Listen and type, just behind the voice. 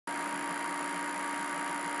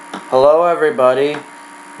Hello everybody,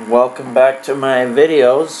 welcome back to my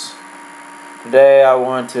videos. Today I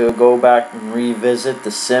want to go back and revisit the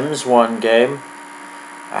Sims 1 game,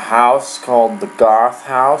 a house called the Goth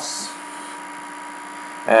house,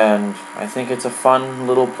 and I think it's a fun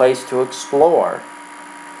little place to explore.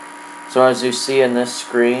 So as you see in this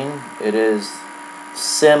screen, it is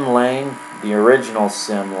Sim Lane, the original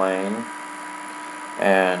Sim Lane,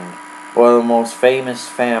 and one of the most famous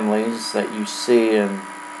families that you see in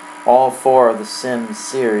all four of the Sims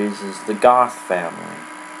series is the Goth family.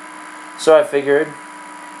 So I figured,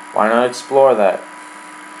 why not explore that?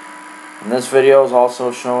 And this video is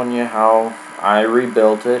also showing you how I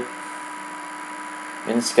rebuilt it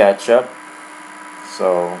in Sketchup.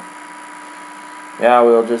 So yeah,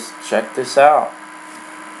 we'll just check this out.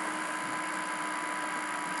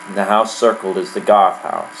 The house circled is the Goth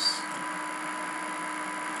house.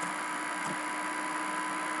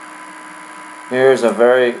 Here's a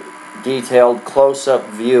very detailed close-up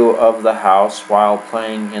view of the house while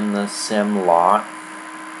playing in the sim lot.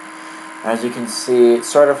 As you can see, it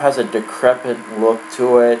sort of has a decrepit look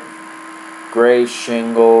to it, gray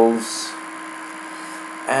shingles,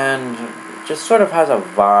 and it just sort of has a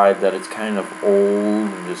vibe that it's kind of old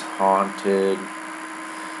and just haunted.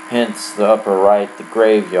 Hence the upper right, the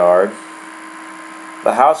graveyard.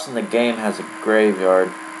 The house in the game has a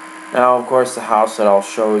graveyard. Now, of course, the house that I'll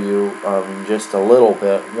show you in just a little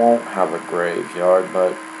bit won't have a graveyard,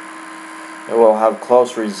 but it will have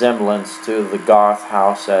close resemblance to the Goth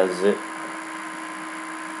house as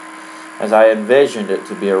I envisioned it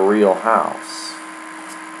to be a real house.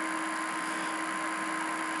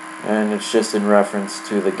 And it's just in reference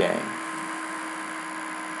to the game.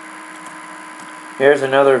 Here's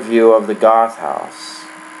another view of the Goth house.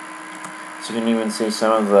 So you can even see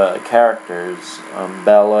some of the characters,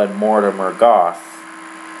 Bella and Mortimer Goth.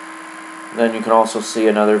 Then you can also see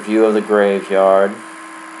another view of the graveyard.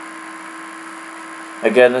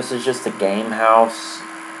 Again, this is just a game house.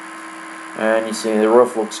 And you see the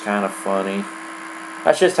roof looks kind of funny.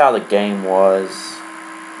 That's just how the game was.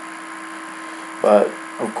 But,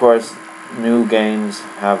 of course, new games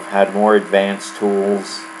have had more advanced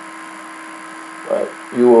tools. But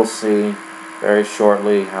you will see very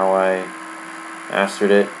shortly how I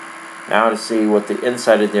mastered it. Now to see what the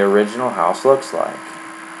inside of the original house looks like.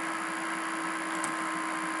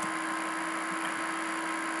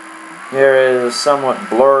 Here is a somewhat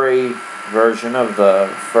blurry version of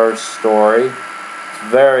the first story.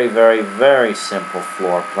 It's very, very, very simple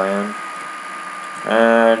floor plan,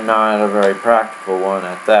 and not a very practical one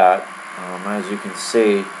at that. As you can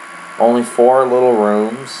see, only 4 little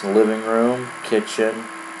rooms: a living room, kitchen,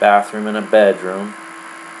 bathroom, and a bedroom.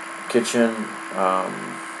 Kitchen,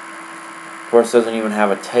 of course, doesn't even have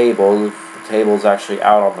a table. The table is actually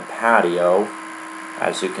out on the patio,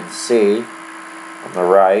 as you can see on the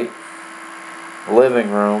right. Living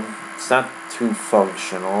room, it's not too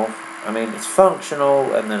functional. I mean, it's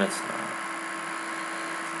functional and then it's not.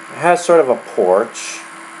 It has sort of a porch.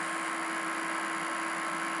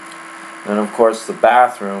 And of course the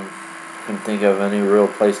bathroom, you can think of any real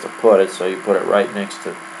place to put it, so you put it right next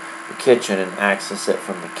to the kitchen and access it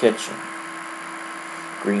from the kitchen.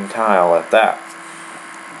 Green tile at that.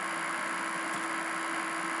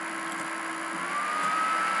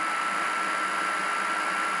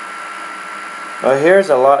 Well, here's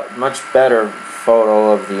a much better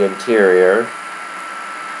photo of the interior.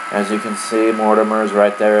 As you can see, Mortimer's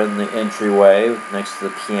right there in the entryway next to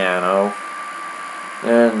the piano.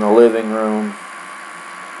 And the living room.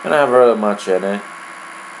 Don't have really much in it.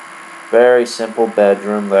 Very simple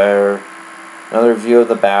bedroom there. Another view of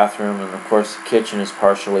the bathroom, and of course the kitchen is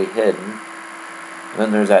partially hidden. And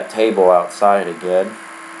then there's that table outside again.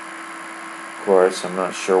 Of course, I'm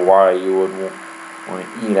not sure why you would want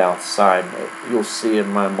to eat outside, but you'll see in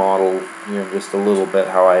my model here in just a little bit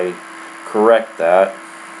how I correct that.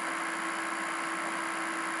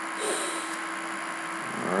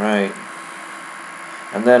 Alright.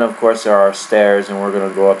 And then of course there are stairs, and we're going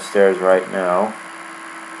to go upstairs right now.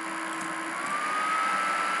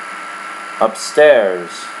 Upstairs,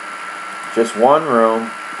 just one room,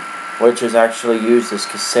 which is actually used as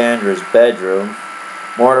Cassandra's bedroom.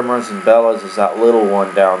 Mortimer's and Bella's is that little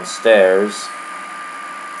one downstairs.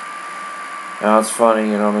 Now it's funny,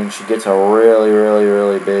 you know, I mean, she gets a really, really,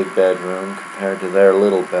 really big bedroom compared to their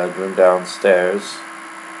little bedroom downstairs.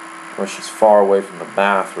 Of course, she's far away from the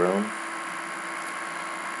bathroom.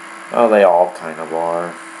 Oh, they all kind of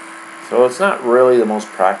are. So it's not really the most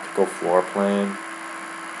practical floor plan.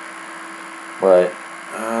 But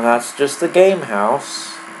that's just the game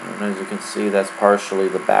house. And as you can see, that's partially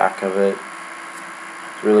the back of it.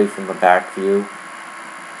 It's really from the back view.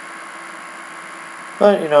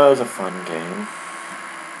 But, you know, it was a fun game.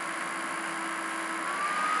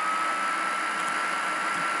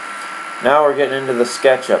 Now we're getting into the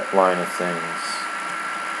Sketchup line of things.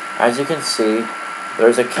 As you can see,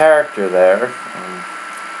 there's a character there,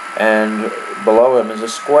 and below him is a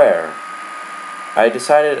square.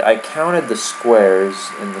 I counted the squares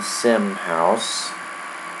in the sim house,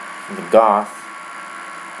 in the Goth,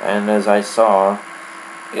 and as I saw,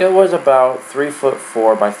 it was about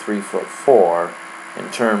 3'4" by 3'4" in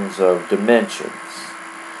terms of dimensions.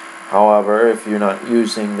 However, if you're not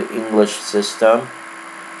using the English system,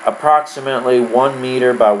 approximately 1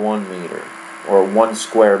 meter by 1 meter, or 1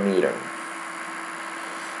 square meter.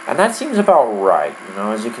 And that seems about right. You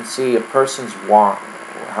know, as you can see, a person's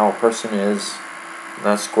how a person is in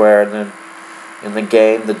that square, and then in the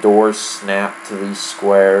game, the doors snap to these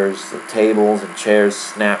squares, the tables and chairs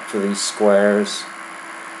snap to these squares,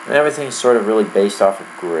 and everything's sort of really based off a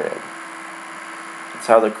grid. That's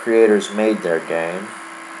how the creators made their game.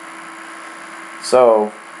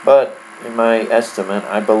 So, but in my estimate,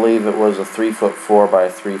 I believe it was a 3'4" by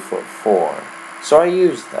 3'4". So I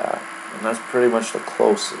used that, and that's pretty much the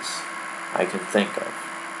closest I can think of.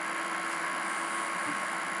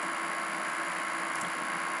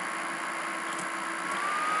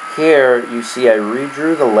 Here you see I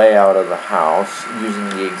redrew the layout of the house using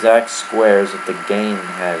the exact squares that the game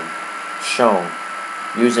had shown,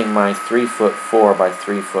 using my 3'4" by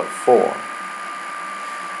 3'4".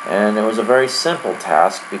 And it was a very simple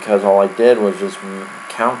task because all I did was just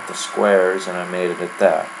count the squares and I made it at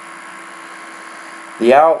that.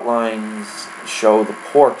 The outlines show the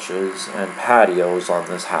porches and patios on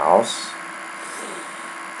this house.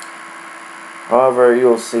 However,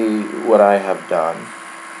 you'll see what I have done.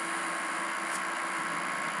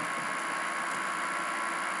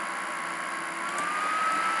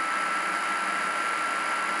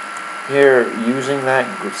 Here, using that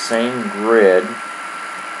same grid,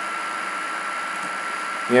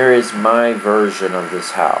 here is my version of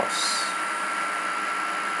this house.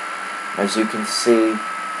 As you can see,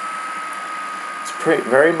 it's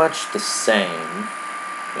very much the same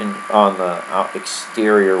on the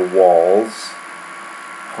exterior walls.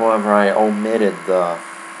 However, I omitted the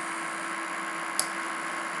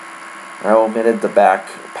back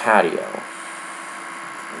patio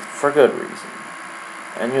for good reason.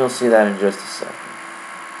 And you'll see that in just a second.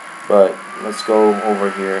 But let's go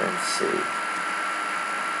over here and see.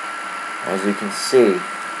 As you can see,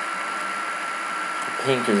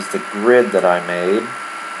 pink is the grid that I made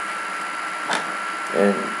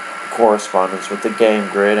in correspondence with the game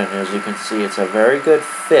grid, and as you can see, it's a very good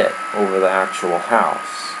fit over the actual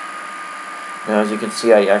house. Now, as you can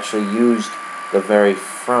see, I actually used the very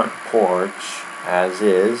front porch as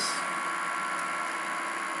is.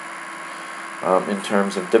 In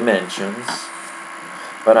terms of dimensions,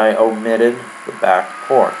 but I omitted the back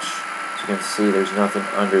porch. As you can see, there's nothing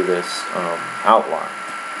under this outline.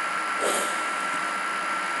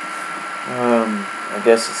 I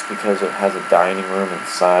guess it's because it has a dining room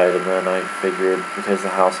inside, and then I figured because the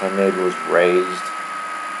house I made was raised,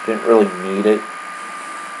 didn't really need it.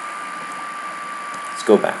 Let's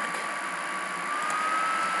go back.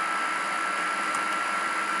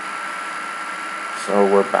 So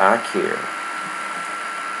we're back here.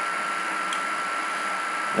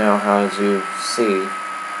 Now, as you see,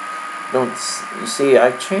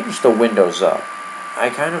 I changed the windows up. I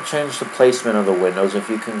kind of changed the placement of the windows. If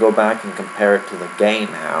you can go back and compare it to the game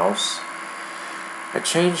house, I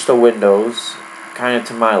changed the windows kind of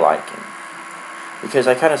to my liking, because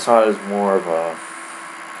I kind of saw it as more of a,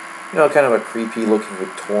 kind of a creepy looking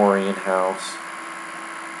Victorian house.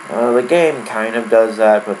 The game kind of does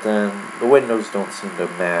that, but then the windows don't seem to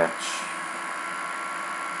match.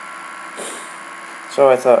 So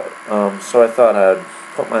I thought I'd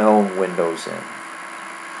put my own windows in.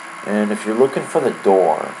 And if you're looking for the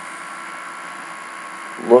door,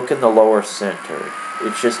 look in the lower center.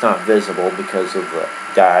 It's just not visible because of the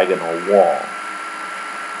diagonal wall.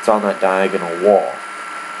 It's on that diagonal wall.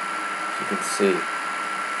 As you can see,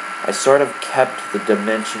 I sort of kept the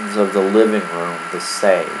dimensions of the living room the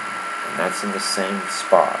same, and that's in the same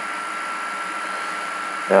spot.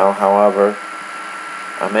 Now, however,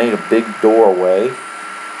 I made a big doorway,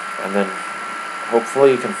 and then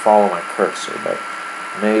hopefully you can follow my cursor, but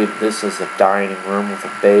I made this as a dining room with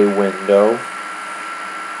a bay window,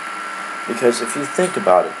 because if you think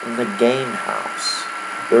about it, in the game house,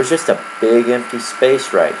 there's just a big empty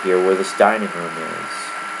space right here where this dining room is.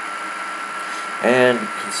 And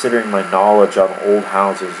considering my knowledge on old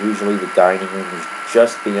houses, usually the dining room is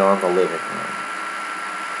just beyond the living room,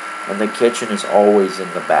 and the kitchen is always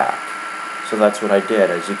in the back. So that's what I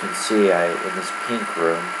did. As you can see, in this pink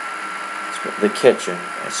room, the kitchen,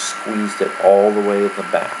 I squeezed it all the way in the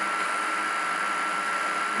back.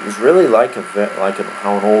 It was really like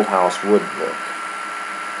how an old house would look.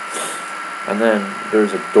 And then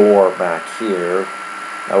there's a door back here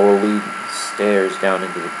that will lead stairs down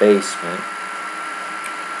into the basement,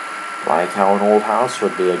 like how an old house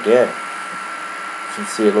would be again. You can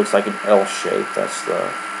see it looks like an L shape. That's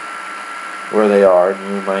where they are,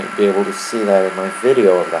 and you might be able to see that in my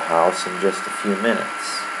video of the house in just a few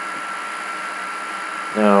minutes.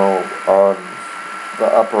 Now, on the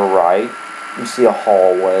upper right, you see a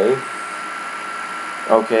hallway.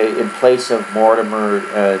 Okay, in place of Mortimer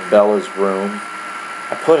and Bella's room,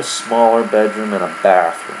 I put a smaller bedroom and a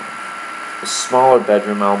bathroom. The smaller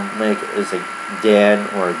bedroom I'll make as a den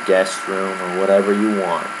or a guest room or whatever you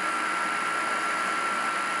want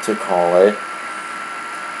to call it.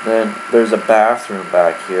 Then there's a bathroom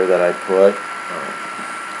back here that I put.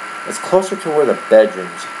 It's closer to where the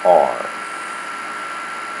bedrooms are.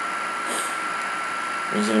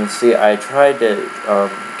 As you can see, I tried to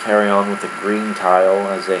carry on with the green tile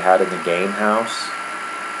as they had in the game house,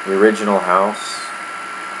 the original house.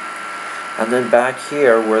 And then back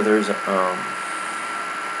here, where there's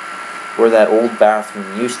where that old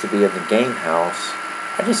bathroom used to be in the game house,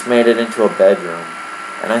 I just made it into a bedroom.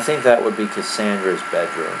 And I think that would be Cassandra's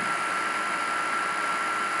bedroom.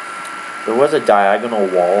 There was a diagonal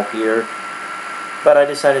wall here, but I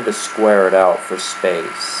decided to square it out for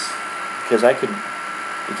space. Because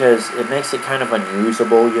it makes it kind of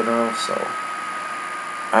unusable, you know, so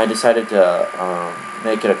I decided to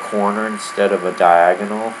make it a corner instead of a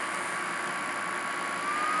diagonal.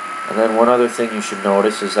 And then one other thing you should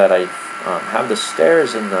notice is that I have the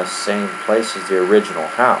stairs in the same place as the original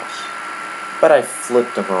house, but I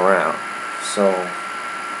flipped them around. So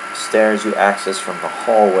stairs you access from the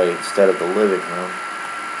hallway instead of the living room,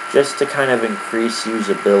 just to kind of increase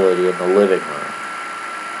usability in the living room.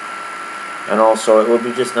 And also, it would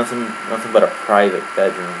be just nothing but a private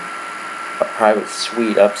bedroom, a private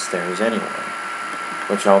suite upstairs anyway,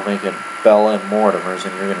 which I'll make it Bella and Mortimer's,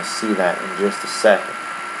 and you're going to see that in just a second.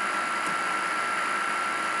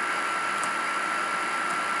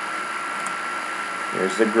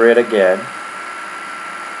 Here's the grid again.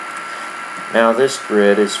 Now this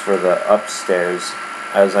grid is for the upstairs,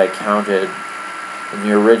 as I counted in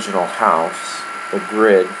the original house. The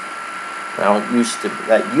grid. Now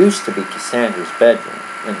that used to be Cassandra's bedroom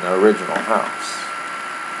in the original house.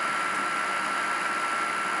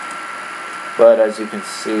 But as you can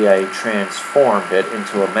see, I transformed it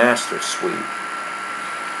into a master suite.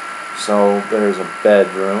 So there's a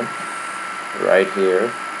bedroom right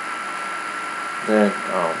here. Then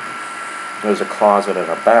there's a closet and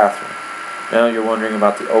a bathroom. Now you're wondering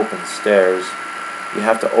about the open stairs. You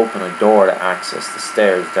have to open a door to access the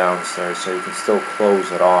stairs downstairs, so you can still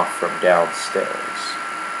close it off from downstairs.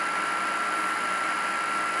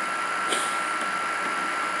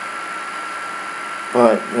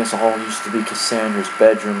 But this all used to be Cassandra's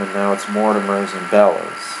bedroom, and now it's Mortimer's and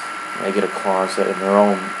Bella's. They get a closet and their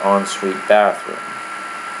own ensuite bathroom,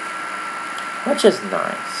 which is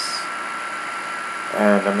nice.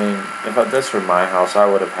 And I mean, if this were my house, I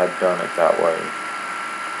would have had done it that way.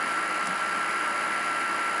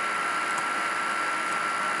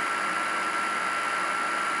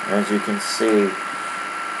 As you can see.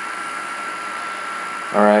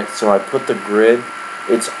 Alright, so I put the grid.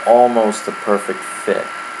 It's almost the perfect fit.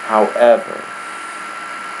 However,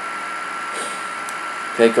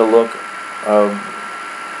 take a look.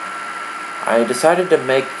 I decided to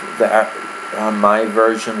make my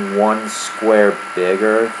version 1 square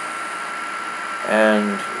bigger.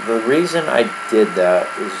 And the reason I did that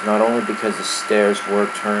is not only because the stairs were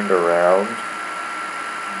turned around,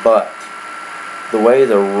 but the way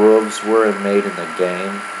the roofs were made in the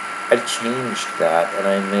game, I changed that and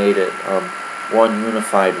I made it one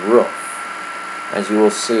unified roof, as you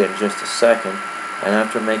will see in just a second. And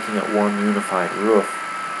after making it one unified roof,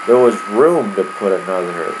 there was room to put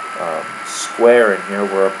another square in here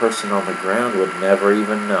where a person on the ground would never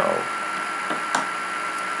even know.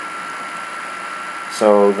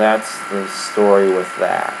 So that's the story with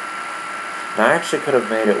that. Now I actually could have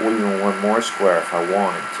made it even one more square if I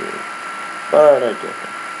wanted to, but I didn't.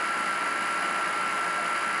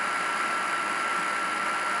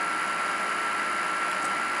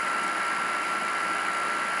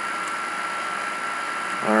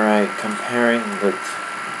 Alright, comparing the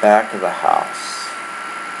back of the house.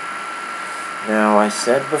 Now I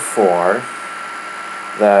said before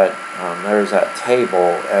that there's that table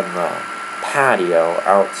and the patio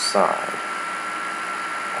outside.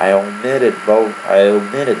 I omitted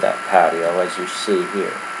that patio, as you see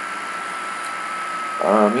here.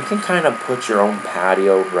 You can kind of put your own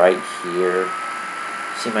patio right here.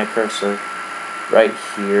 See my cursor? Right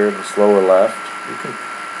here in this lower left. You can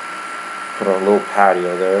put a little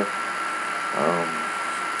patio there.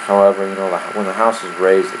 However, you know, when the house is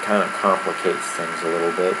raised, it kind of complicates things a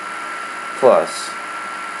little bit. Plus,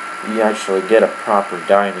 you actually get a proper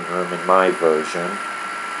dining room in my version.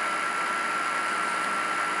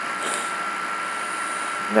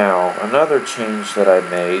 Now, another change that I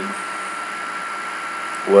made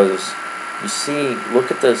was, you see,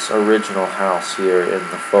 look at this original house here in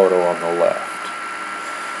the photo on the left.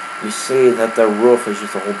 You see that the roof is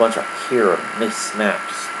just a whole bunch of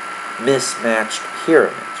mismatched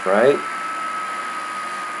pyramids, right?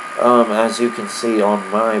 As you can see on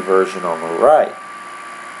my version on the right,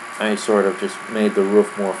 I sort of just made the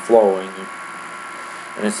roof more flowing,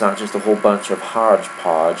 and it's not just a whole bunch of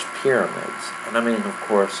hodgepodge pyramids. And I mean, of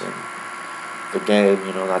course, in the game,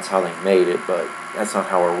 you know, that's how they made it, but that's not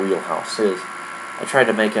how a real house is. I tried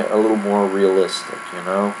to make it a little more realistic, you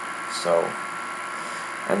know? So,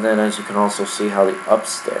 and then as you can also see how the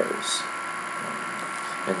upstairs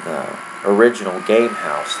in the original game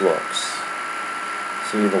house looks.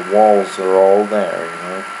 See, the walls are all there, you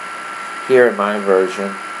know? Here in my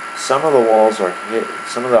version, some of the walls are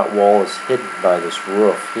some of that wall is hidden by this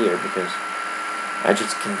roof here, because I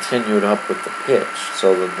just continued up with the pitch,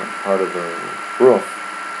 so that the part of the roof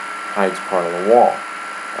hides part of the wall.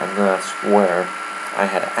 And that's where I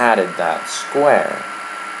had added that square.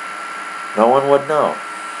 No one would know.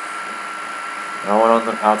 No one on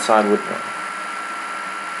the outside would know.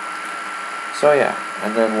 So yeah,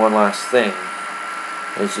 and then one last thing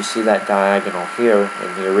is, you see that diagonal here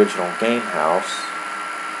in the original game house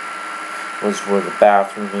was where the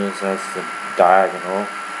bathroom is. That's the diagonal.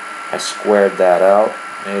 I squared that out,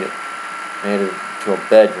 made it to a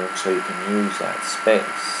bedroom so you can use that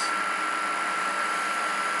space.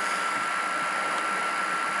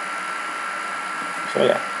 So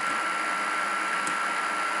yeah.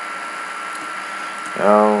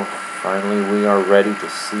 Now, finally, we are ready to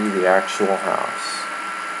see the actual house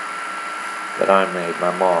that I made,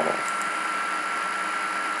 my model.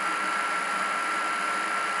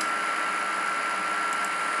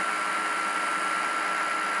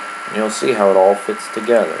 And you'll see how it all fits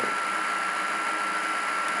together.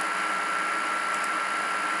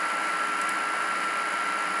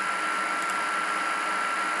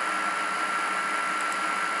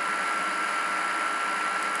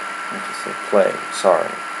 I just said play, sorry.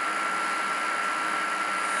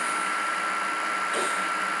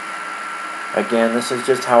 Again, this is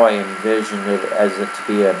just how I envisioned it, as it to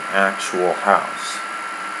be an actual house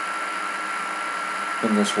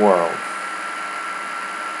in this world.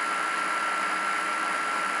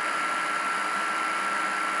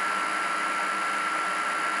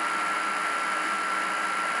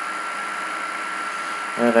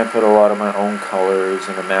 And I put a lot of my own colors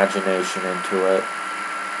and imagination into it.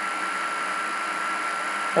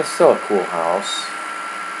 It's still a cool house.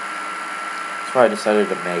 That's why I decided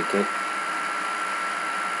to make it.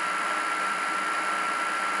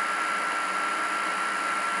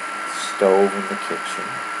 Stove in the kitchen.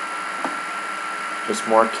 Just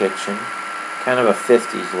more kitchen. Kind of a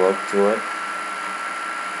 50s look to it.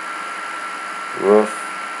 Roof.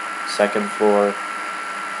 Second floor.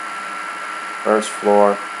 First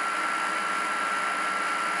floor.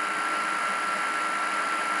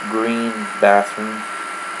 Green bathroom.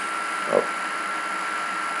 Oh.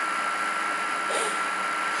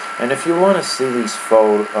 And if you want to see these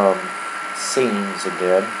scenes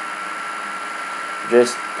again,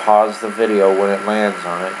 just pause the video when it lands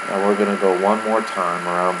on it, and we're going to go one more time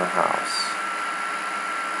around the house.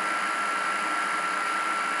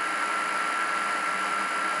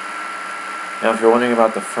 Now, if you're wondering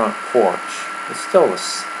about the front porch, it's still the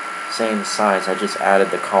same size. I just added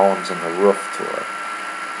the columns and the roof to it.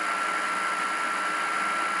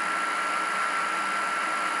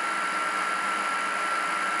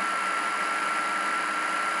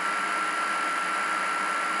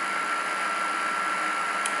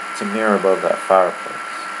 It's a mirror above that fireplace.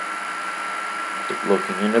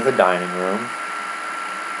 Looking into the dining room.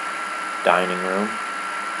 Dining room.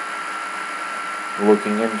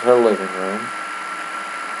 Looking into the living room.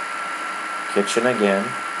 Kitchen again.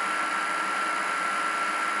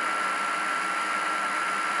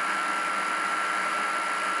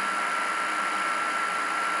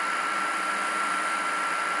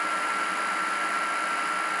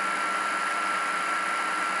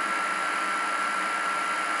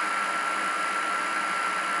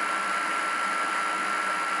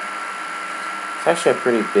 It's actually a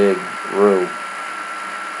pretty big room.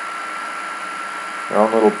 Their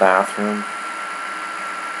own little bathroom.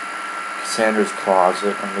 Cassandra's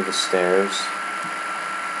closet under the stairs.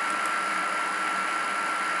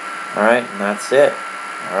 Alright, and that's it.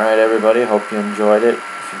 Alright, everybody, hope you enjoyed it.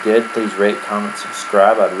 If you did, please rate, comment,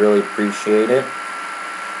 subscribe. I'd really appreciate it.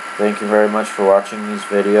 Thank you very much for watching these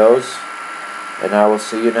videos. And I will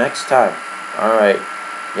see you next time. Alright,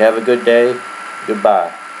 you have a good day.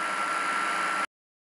 Goodbye.